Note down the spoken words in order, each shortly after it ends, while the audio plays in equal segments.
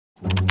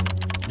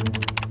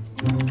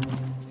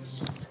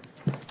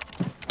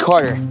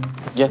Carter.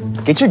 Yeah?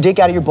 Get your dick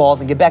out of your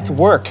balls and get back to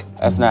work.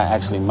 That's not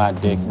actually my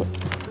dick, but...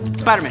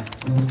 Spiderman.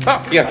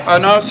 Oh, yeah.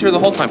 No, I was here the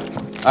whole time. All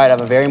right, I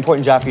have a very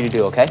important job for you to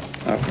do, okay?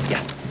 Okay.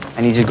 Yeah.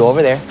 I need you to go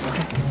over there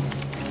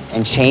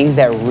and change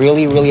that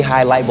really, really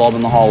high light bulb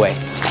in the hallway,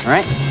 all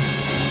right?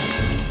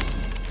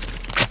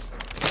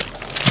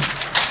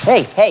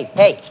 Hey, hey,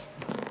 hey.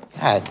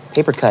 God,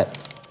 paper cut.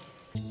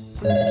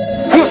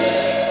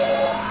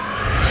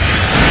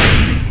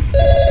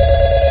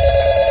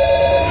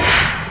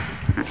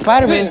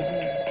 Spiderman,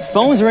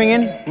 phone's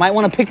ringing. Might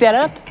want to pick that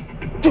up.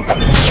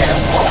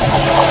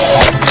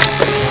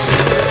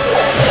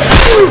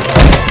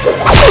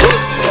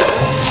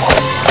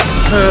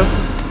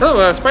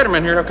 Hello,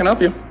 Spiderman here. How can I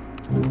help you?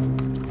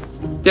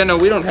 Yeah, no,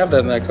 we don't have that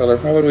in that color.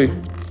 Why would we?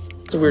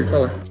 It's a weird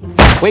color.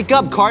 Wake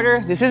up,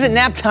 Carter. This isn't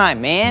nap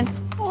time, man.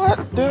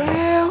 What the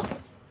hell?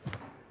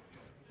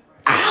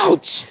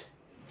 Ouch!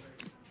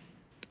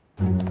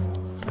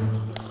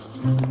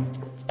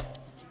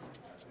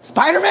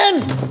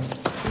 Spiderman!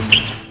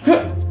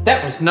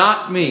 That was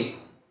not me.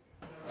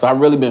 So I've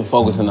really been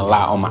focusing a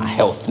lot on my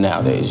health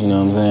nowadays, you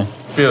know what I'm saying?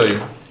 Feel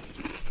you.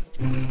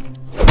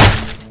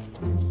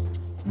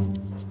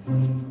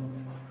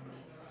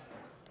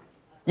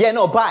 Yeah,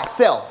 no, buy,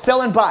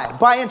 sell and buy.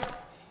 Buy and...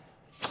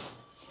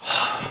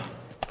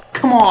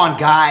 Come on,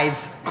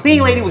 guys.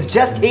 Cleaning lady was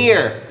just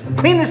here.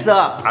 Clean this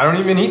up. I don't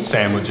even eat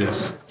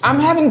sandwiches. I'm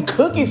having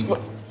cookies for...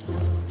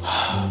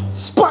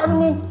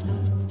 Spiderman!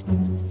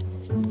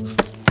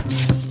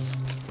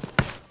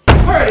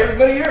 All right,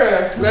 everybody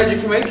here. Glad you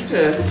can make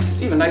it.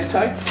 Steve, a nice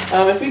tie.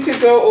 If we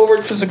could go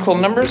over physical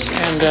numbers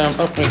and,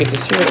 let me get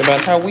this here,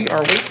 about how we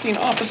are wasting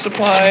office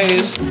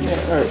supplies. Yeah,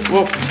 all right,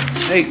 well,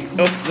 hey,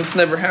 oh, this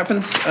never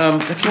happens.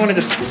 If you want to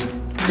just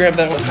grab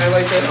that one,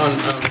 highlight that on,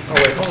 oh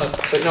wait, hold on.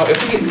 So, no,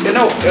 if we get,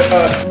 no,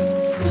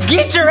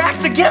 Get your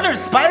act together,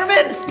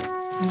 Spiderman!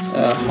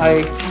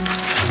 hi.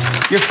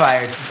 You're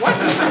fired. What?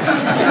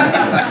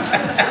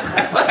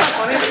 That's not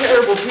funny, it's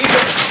terrible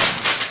people.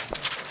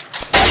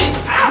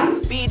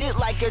 Beat it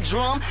like a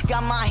drum,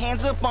 got my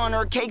hands up on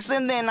her cakes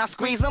and then I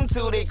squeeze them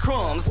till they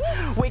crumbs.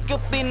 Wake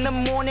up in the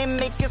morning,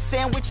 make a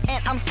sandwich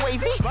and I'm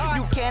Swayze.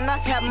 You cannot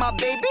have my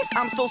babies,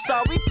 I'm so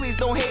sorry, please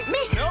don't hate me.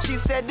 She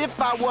said if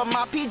I wore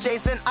my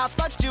PJs and I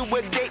thought you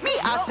would date me.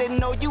 I said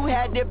no, you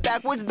had it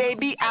backwards,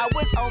 baby, I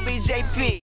was only JP.